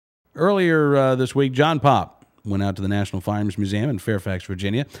Earlier this week, John Popp went out to the National Firearms Museum in Fairfax,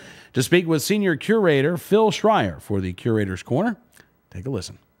 Virginia, to speak with Senior Curator Phil Schreier for the Curator's Corner. Take a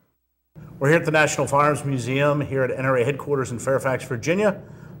listen. We're here at the National Firearms Museum here at NRA headquarters in Fairfax, Virginia,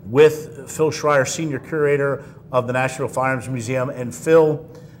 with Phil Schreier, Senior Curator of the National Firearms Museum. And Phil,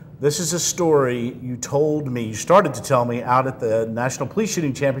 this is a story you started to tell me out at the National Police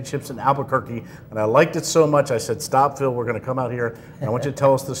Shooting Championships in Albuquerque, and I liked it so much I said, stop, Phil, we're going to come out here, and I want you to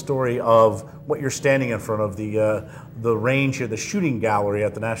tell us the story of what you're standing in front of, the range here, the shooting gallery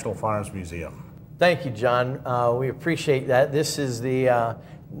at the National Firearms Museum. Thank you, John. We appreciate that. This is the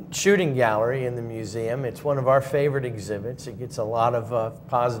shooting gallery in the museum. It's one of our favorite exhibits. It gets a lot of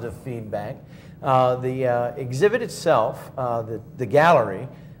positive feedback. The exhibit itself, the gallery,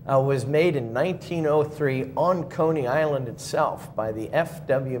 was made in 1903 on Coney Island itself by the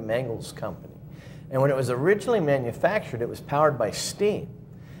F.W. Mangels Company. And when it was originally manufactured, it was powered by steam.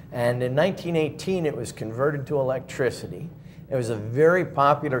 And in 1918, it was converted to electricity. It was a very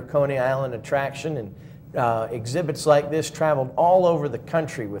popular Coney Island attraction, and exhibits like this traveled all over the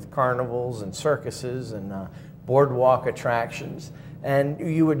country with carnivals and circuses and boardwalk attractions. And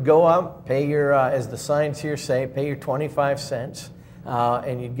you would go up, pay your, as the signs here say, pay your 25 cents.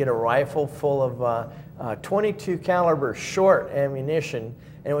 And you'd get a rifle full of 22 caliber short ammunition,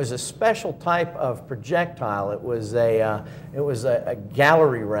 and it was a special type of projectile. It was a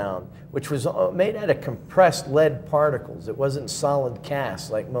gallery round, which was made out of compressed lead particles. It wasn't solid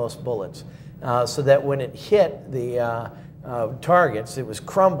cast like most bullets, so that when it hit the targets, it was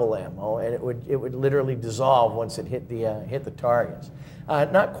crumble ammo, and it would literally dissolve once it hit the targets.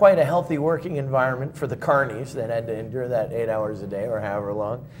 Not quite a healthy working environment for the carnies that had to endure that 8 hours a day or however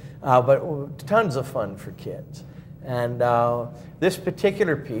long, but tons of fun for kids. And this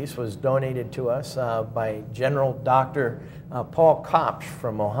particular piece was donated to us by General Dr. Paul Kopsch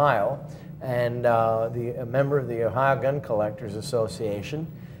from Ohio, and a member of the Ohio Gun Collectors Association.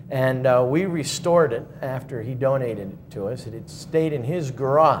 And we restored it after he donated it to us. It had stayed in his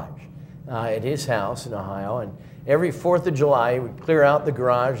garage at his house in Ohio, and every 4th of July, he would clear out the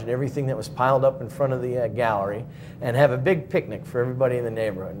garage and everything that was piled up in front of the gallery and have a big picnic for everybody in the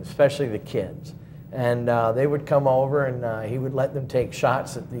neighborhood, especially the kids. And they would come over, and he would let them take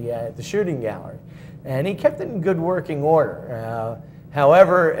shots at the shooting gallery. And he kept it in good working order.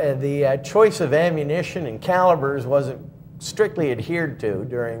 However, the choice of ammunition and calibers wasn't strictly adhered to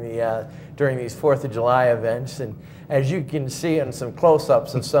during these 4th of July events. And as you can see in some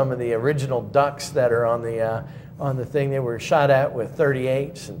close-ups of some of the original ducks that are on the thing, they were shot at with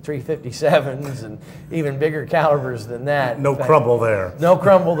 38s and 357s and even bigger calibers than that. No crumble there. No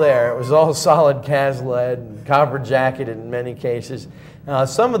crumble there. It was all solid cast lead and copper jacketed in many cases.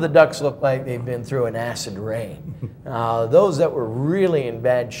 Some of the ducks looked like they'd been through an acid rain. Those that were really in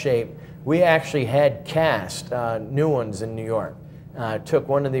bad shape, we actually had cast new ones in New York. Took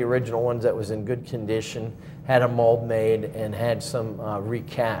one of the original ones that was in good condition, had a mold made, and had some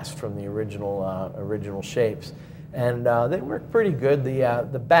recast from the original shapes. And they worked pretty good.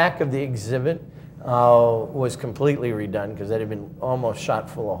 The back of the exhibit was completely redone because it had been almost shot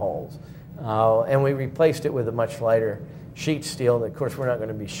full of holes. And we replaced it with a much lighter sheet steel. Of course, we're not going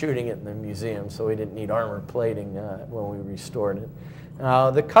to be shooting it in the museum, so we didn't need armor plating when we restored it.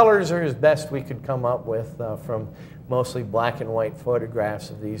 The colors are as best we could come up with from mostly black and white photographs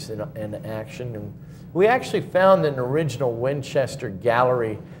of these in action. And we actually found an original Winchester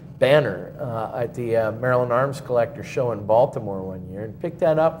gallery banner at the Maryland Arms Collector show in Baltimore one year, and picked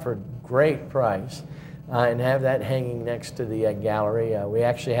that up for a great price and have that hanging next to the gallery. We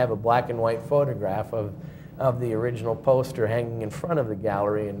actually have a black and white photograph of the original poster hanging in front of the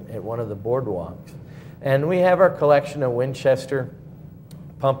gallery at one of the boardwalks. And we have our collection of Winchester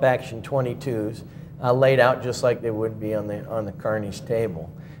pump action 22s laid out just like they would be on the carney's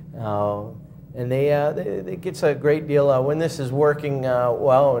table. And it gets a great deal. When this is working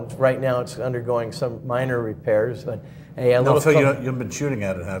well, and right now it's undergoing some minor repairs, but hey, no, so you haven't been shooting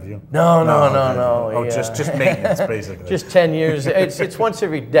at it, have you? No. Oh, just maintenance, basically. Just 10 years. It's once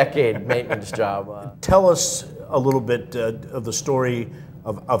every decade maintenance job. Tell us a little bit of the story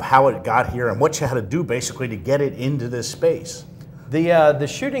of how it got here and what you had to do basically to get it into this space. The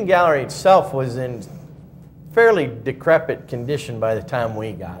shooting gallery itself was in fairly decrepit condition by the time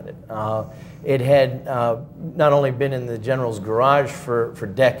we got it. It had not only been in the general's garage for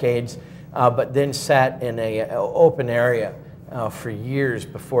decades, but then sat in an open area for years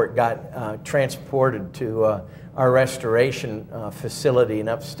before it got transported to our restoration facility in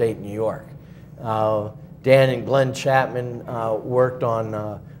upstate New York. Dan and Glenn Chapman worked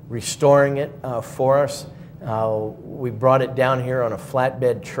on restoring it for us. We brought it down here on a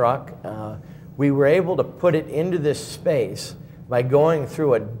flatbed truck. We were able to put it into this space by going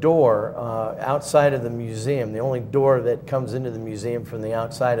through a door outside of the museum, the only door that comes into the museum from the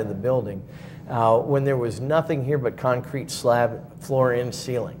outside of the building, when there was nothing here but concrete slab floor and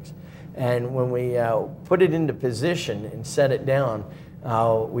ceilings. And when we put it into position and set it down,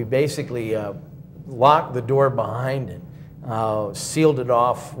 we basically locked the door behind it, sealed it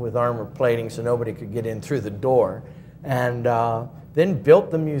off with armor plating so nobody could get in through the door, and then built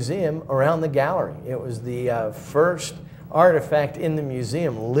the museum around the gallery. It was the first artifact in the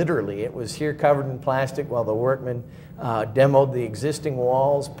museum, literally. It was here covered in plastic while the workmen demoed the existing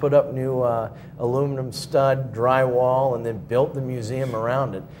walls, put up new aluminum stud drywall, and then built the museum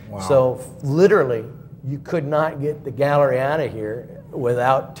around it. Wow. So literally, you could not get the gallery out of here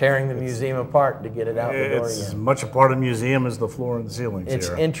without tearing the museum apart to get it out the door It's again. as much a part of the museum as the floor and the ceilings It's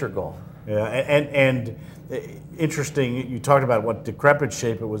here. integral. Yeah, and interesting, you talked about what decrepit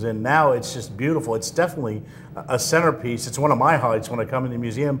shape it was in. Now it's just beautiful. It's definitely a centerpiece. It's one of my highlights when I come in the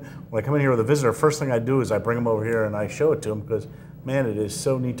museum. When I come in here with a visitor, first thing I do is I bring them over here and I show it to them because, man, it is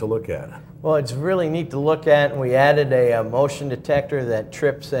so neat to look at. Well, it's really neat to look at, and we added a motion detector that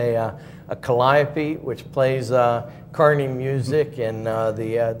trips a calliope, which plays Coney music, and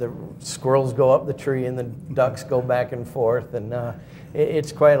the squirrels go up the tree and the ducks go back and forth, and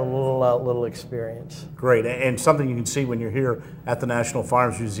it's quite a little experience. Great, and something you can see when you're here at the National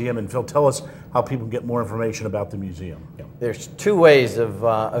Firearms Museum. And Phil, tell us how people can get more information about the museum. There's two ways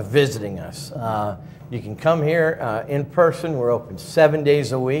of visiting us. You can come here in person. We're open 7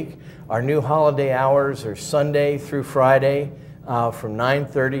 days a week. Our new holiday hours are Sunday through Friday from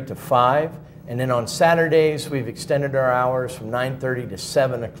 9:30 to 5. And then on Saturdays, we've extended our hours from 9:30 to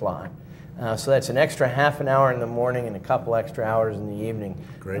 7 o'clock. So that's an extra half an hour in the morning and a couple extra hours in the evening.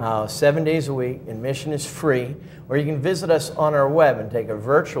 Great. 7 days a week. Admission is free. Or you can visit us on our web and take a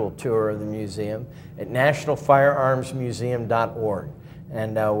virtual tour of the museum at nationalfirearmsmuseum.org.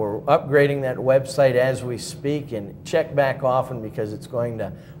 And we're upgrading that website as we speak, and check back often because it's going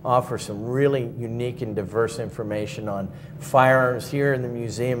to offer some really unique and diverse information on firearms here in the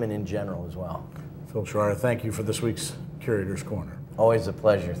museum and in general as well. Phil Schreier, thank you for this week's Curator's Corner. Always a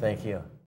pleasure. Thank you.